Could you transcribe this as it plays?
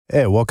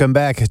Hey, welcome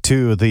back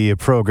to the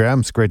program.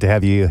 It's great to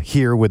have you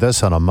here with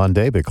us on a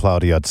Monday, but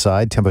cloudy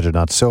outside. Temperature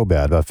not so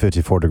bad, about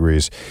 54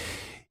 degrees.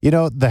 You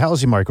know, the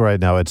housing market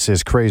right now,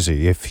 it's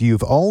crazy. If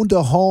you've owned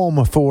a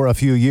home for a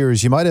few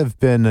years, you might have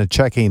been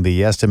checking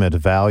the estimate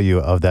value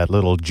of that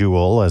little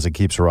jewel as it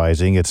keeps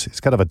rising. It's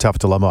kind of a tough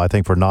dilemma, I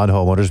think, for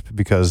non-homeowners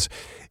because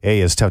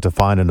A, it's tough to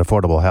find an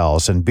affordable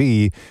house, and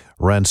B,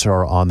 rents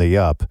are on the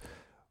up.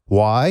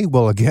 Why?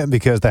 Well, again,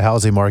 because the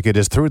housing market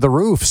is through the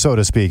roof, so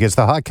to speak. It's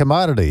the hot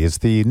commodity. It's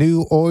the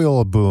new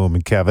oil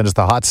boom, Kevin. It's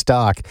the hot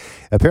stock.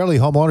 Apparently,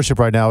 home ownership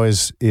right now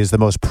is the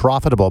most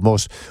profitable,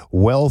 most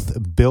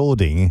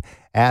wealth-building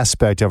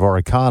aspect of our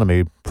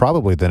economy,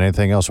 probably than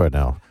anything else right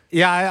now.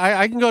 Yeah,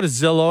 I can go to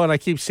Zillow, and I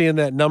keep seeing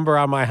that number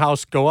on my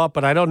house go up,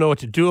 but I don't know what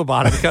to do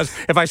about it because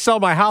if I sell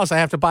my house, I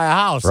have to buy a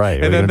house.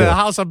 Right. And then the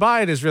house I'm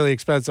buying is really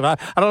expensive. I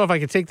don't know if I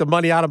can take the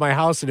money out of my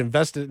house and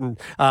invest it in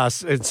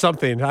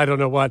something. I don't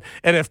know what,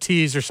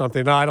 NFTs or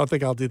something. No, I don't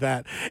think I'll do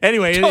that.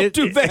 Anyway. Don't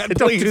do that,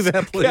 please.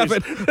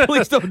 Kevin,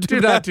 please don't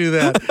do not do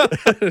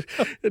that.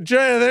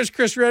 There's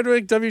Chris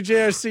Renwick,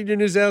 WJR Senior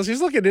News Analyst.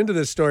 He's looking into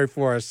this story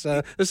for us.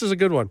 This is a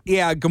good one.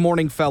 Yeah, good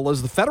morning,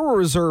 fellas. The Federal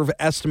Reserve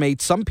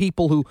estimates some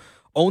people who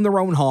own their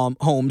own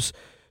homes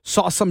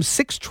saw some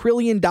 $6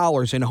 trillion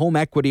in home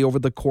equity over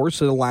the course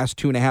of the last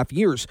 2.5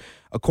 years.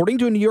 According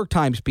to a New York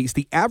Times piece,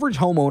 the average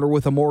homeowner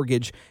with a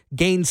mortgage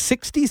gained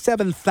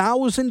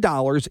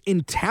 $67,000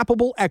 in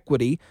tappable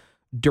equity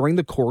during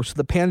the course of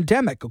the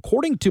pandemic.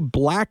 According to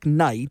Black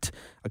Knight,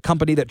 a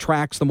company that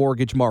tracks the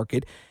mortgage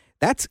market,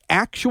 that's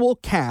actual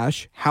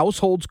cash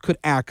households could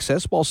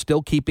access while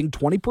still keeping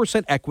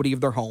 20% equity of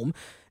their home,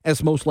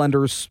 as most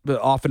lenders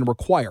often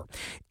require.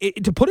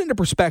 To put it into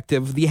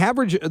perspective, the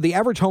average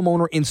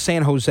homeowner in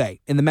San Jose,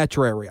 in the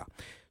metro area,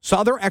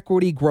 saw their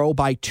equity grow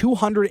by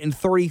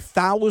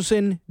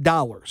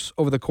 $230,000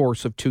 over the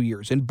course of 2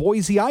 years. In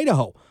Boise,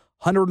 Idaho,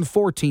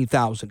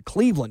 $114,000.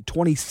 Cleveland,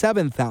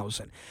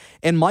 $27,000.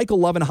 And Michael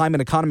Levenheim,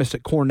 an economist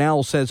at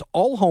Cornell, says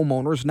all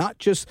homeowners, not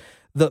just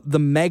the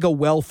mega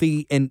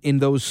wealthy in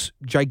those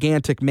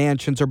gigantic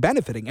mansions, are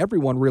benefiting.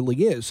 Everyone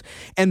really is.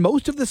 And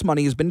most of this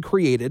money has been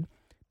created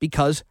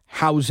because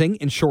housing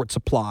in short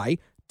supply,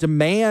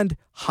 demand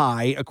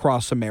high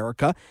across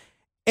America,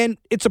 and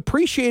it's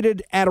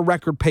appreciated at a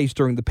record pace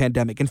during the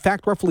pandemic. In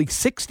fact, roughly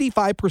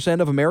 65%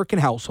 of American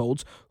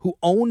households who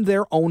own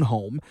their own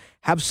home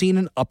have seen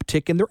an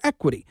uptick in their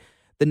equity.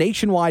 The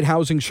nationwide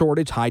housing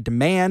shortage, high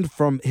demand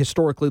from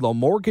historically low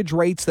mortgage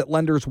rates that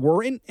lenders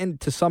were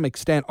and to some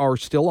extent are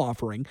still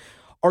offering,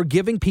 are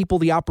giving people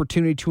the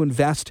opportunity to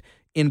invest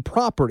in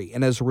property.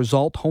 And as a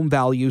result, home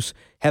values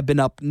have been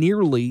up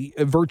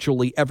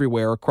virtually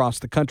everywhere across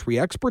the country.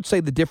 Experts say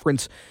the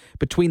difference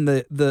between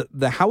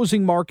the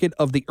housing market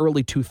of the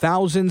early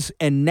 2000s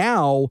and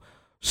now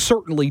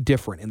certainly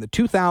different. In the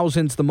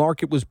 2000s, the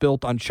market was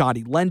built on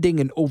shoddy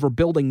lending and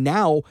overbuilding.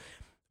 Now,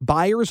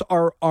 buyers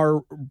are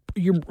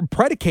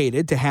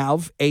predicated to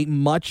have a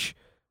much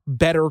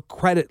better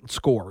credit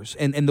scores,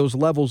 and those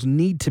levels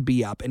need to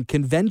be up. And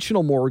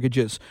conventional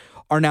mortgages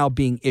are now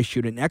being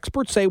issued. And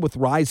experts say with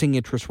rising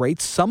interest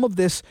rates, some of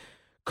this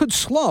could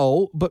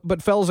slow,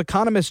 but fellows,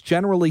 economists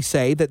generally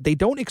say that they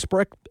don't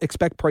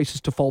expect prices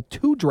to fall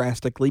too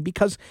drastically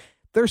because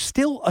there's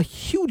still a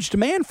huge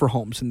demand for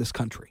homes in this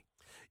country.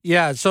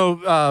 Yeah,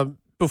 so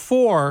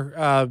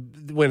before,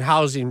 when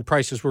housing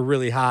prices were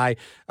really high,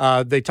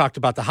 they talked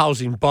about the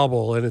housing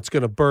bubble and it's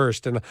going to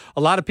burst. And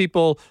a lot of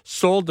people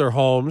sold their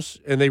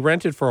homes and they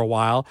rented for a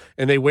while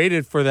and they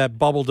waited for that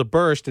bubble to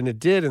burst, and it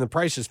did, and the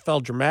prices fell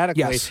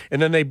dramatically. Yes.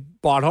 And then they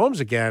bought homes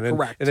again, and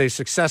they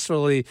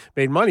successfully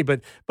made money.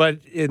 But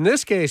in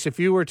this case, if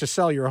you were to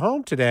sell your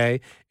home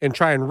today and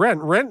try and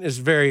rent is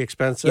very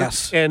expensive.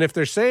 Yes. And if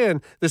they're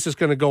saying this is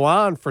going to go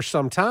on for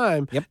some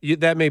time,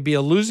 that may be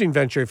a losing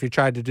venture if you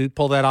tried to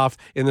pull that off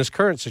in this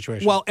current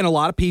situation. Well, and a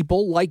lot of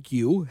people like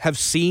you have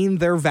seen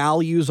their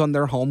values on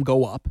their home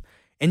go up,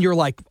 and you're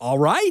like, all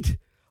right,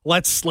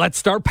 let's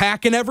start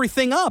packing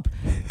everything up.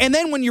 And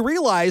then when you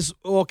realize,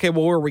 okay,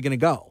 well, where are we going to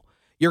go?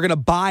 You're going to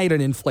buy at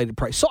an inflated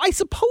price. So I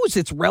suppose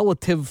it's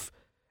relative.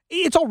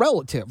 It's all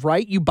relative,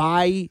 right? You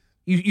buy,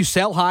 you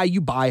sell high,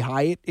 you buy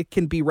high. It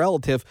can be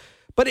relative.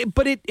 But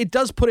it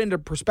does put into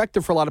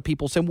perspective for a lot of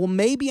people saying, well,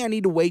 maybe I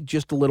need to wait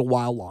just a little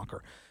while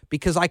longer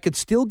because I could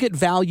still get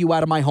value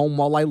out of my home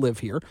while I live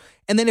here.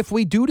 And then if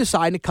we do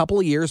decide in a couple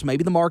of years,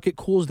 maybe the market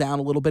cools down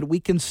a little bit, we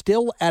can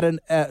still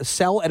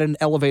sell at an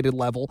elevated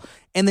level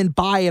and then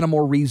buy at a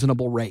more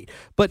reasonable rate.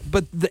 But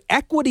the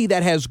equity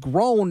that has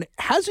grown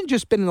hasn't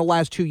just been in the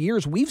last 2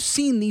 years. We've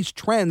seen these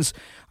trends.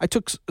 I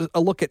took a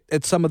look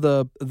at some of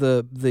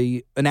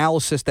the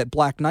analysis that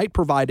Black Knight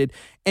provided,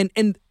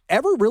 and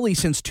ever really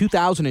since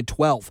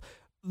 2012,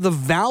 the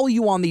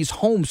value on these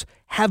homes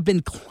have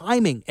been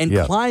climbing and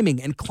climbing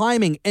and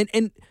climbing.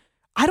 And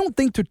I don't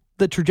think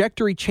the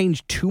trajectory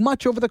changed too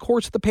much over the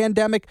course of the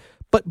pandemic,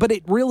 but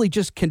it really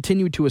just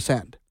continued to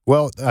ascend.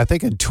 Well, I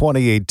think in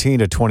 2018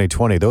 to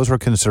 2020, those were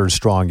considered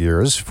strong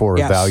years for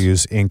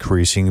values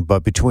increasing.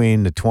 But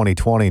between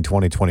 2020 and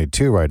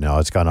 2022 right now,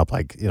 it's gone up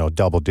like,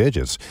 double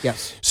digits.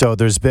 Yes. So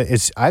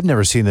I've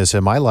never seen this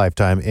in my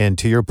lifetime. And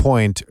to your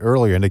point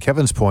earlier, and to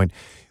Kevin's point,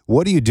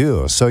 what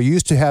do? So you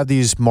used to have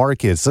these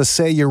markets. Let's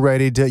say you're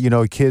ready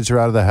to, kids are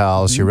out of the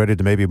house. You're ready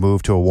to maybe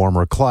move to a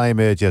warmer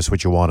climate. Just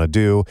what you want to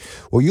do.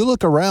 Well, you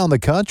look around the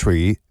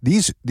country,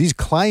 these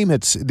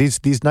climates,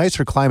 these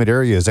nicer climate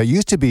areas that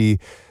used to be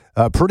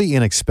pretty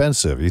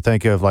inexpensive. You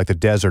think of like the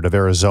desert of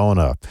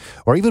Arizona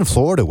or even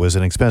Florida was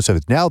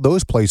inexpensive. Now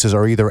those places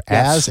are either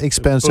as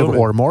expensive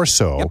or more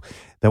so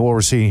than what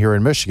we're seeing here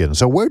in Michigan.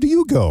 So where do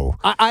you go?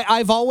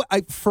 I've always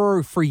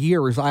for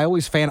years I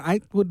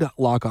would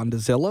log on to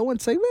Zillow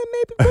and say, well,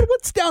 maybe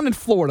what's down in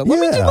Florida? Let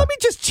me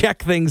just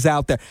check things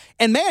out there.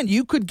 And man,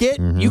 you could get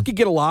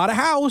a lot of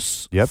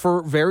house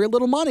for very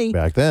little money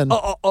back then.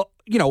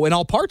 In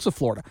all parts of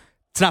Florida.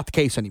 It's not the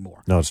case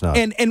anymore. No, it's not.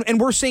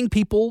 And we're seeing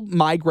people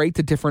migrate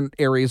to different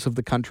areas of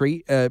the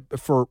country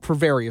for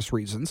various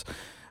reasons.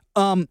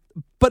 But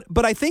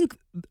I think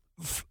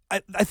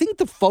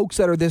the folks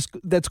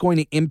that's going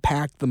to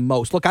impact the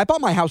most. Look, I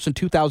bought my house in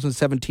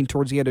 2017,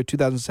 towards the end of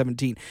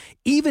 2017.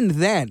 Even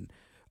then,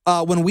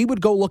 when we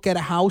would go look at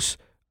a house,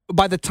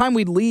 by the time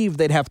we'd leave,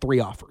 they'd have 3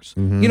 offers.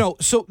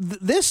 So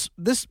this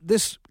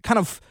kind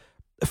of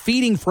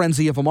feeding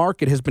frenzy of a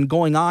market has been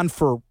going on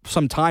for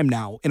some time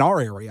now, in our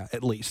area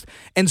at least.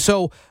 And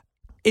so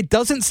it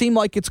doesn't seem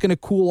like it's going to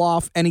cool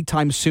off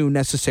anytime soon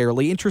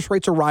necessarily. Interest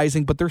rates are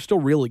rising, but they're still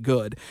really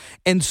good.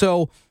 And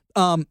so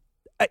I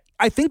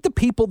think the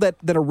people that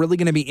are really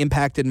going to be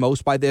impacted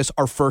most by this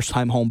are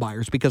first-time home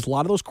buyers, because a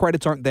lot of those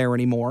credits aren't there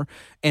anymore,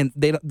 and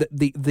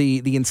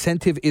the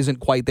incentive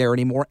isn't quite there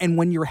anymore. And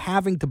when you're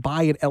having to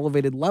buy at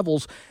elevated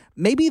levels,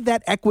 maybe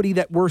that equity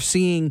that we're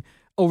seeing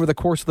over the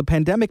course of the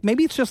pandemic,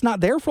 maybe it's just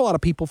not there for a lot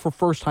of people, for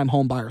first-time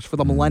home buyers, for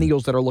the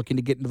millennials that are looking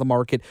to get into the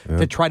market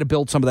to try to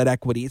build some of that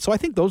equity. So I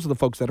think those are the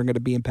folks that are going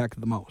to be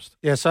impacted the most.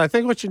 Yeah, so I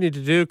think what you need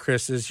to do,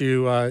 Chris, is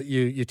you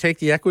take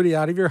the equity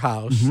out of your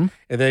house,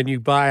 and then you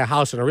buy a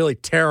house in a really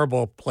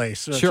terrible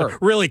place. Sure.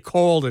 Really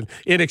cold and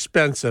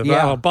inexpensive. Yeah.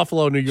 I don't know,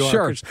 Buffalo, New York,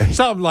 or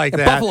something like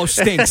that. Buffalo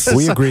stinks.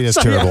 We agree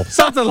it's terrible.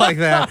 Something like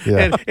that.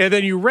 And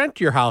then you rent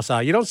your house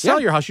out. You don't sell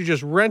your house, you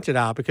just rent it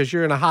out because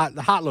you're in a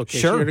hot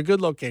location. You're in a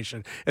good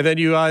location. And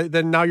then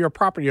now you're a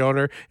property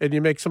owner and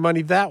you make some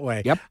money that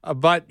way. Yep.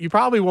 But you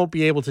probably won't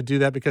be able to do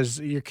that because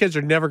your kids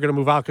are never going to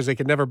move out because they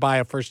can never buy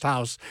a first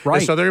house. Right.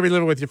 And so they're going to be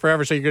living with you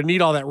forever. So you're going to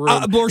need all that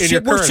room. We're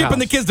shipping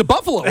the kids to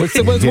Buffalo.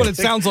 That's what it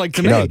sounds like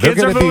to me. No, they're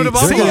going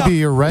to be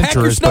your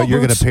renters, but you're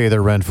going to pay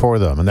their rent for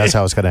them, and that's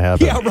how it's going to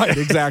happen. Yeah, right,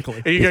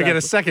 exactly. And you're going to get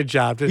a second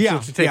job to take care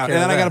of that. And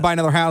then I got to buy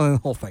another house and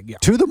the whole thing. Yeah.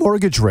 To the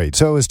mortgage rate.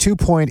 So it was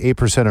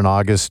 2.8% in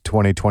August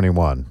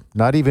 2021,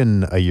 not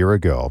even a year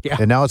ago. Yeah.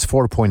 And now it's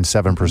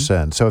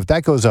 4.7%. So if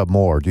that goes up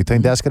more, do you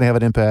think that's going to have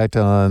an impact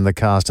on the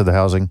cost of the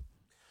housing?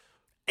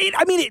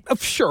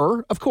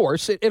 Sure, of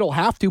course, it'll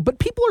have to, but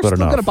people are still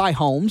going to buy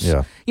homes.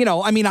 Yeah.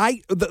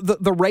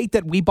 The rate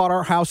that we bought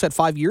our house at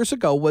 5 years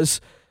ago was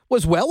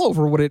well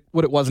over what it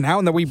was now,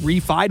 and then we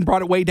refied and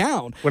brought it way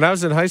down. When I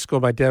was in high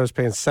school, my dad was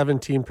paying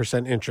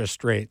 17%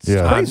 interest rates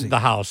on the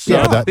house.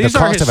 So the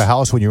cost of a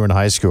house when you were in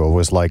high school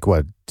was like,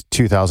 what,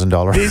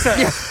 $2,000? These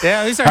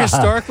are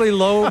historically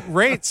low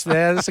rates,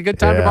 man. It's a good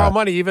time to borrow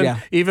money,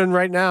 even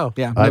right now.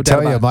 Yeah, I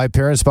tell you, my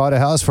parents bought a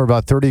house for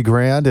about $30,000 in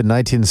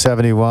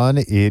 1971.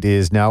 It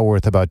is now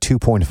worth about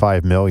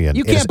 $2.5 million.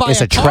 You can't buy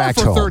a car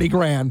for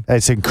 $30,000.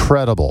 It's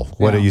incredible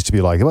what it used to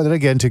be like. Well, then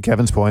again, to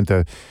Kevin's point,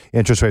 the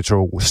interest rates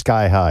are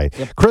sky high.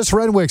 Yep. Chris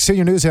Renwick,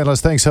 senior news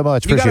analyst. Thanks so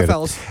much. Appreciate it,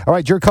 fellas. All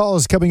right, your call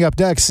is coming up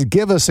next.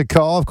 Give us a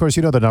call. Of course,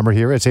 you know the number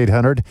here. It's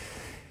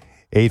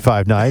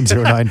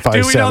 800-859-0957.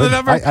 Do we know the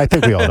number? I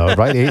think we all know it,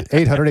 right?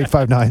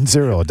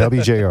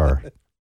 800-859-WJR.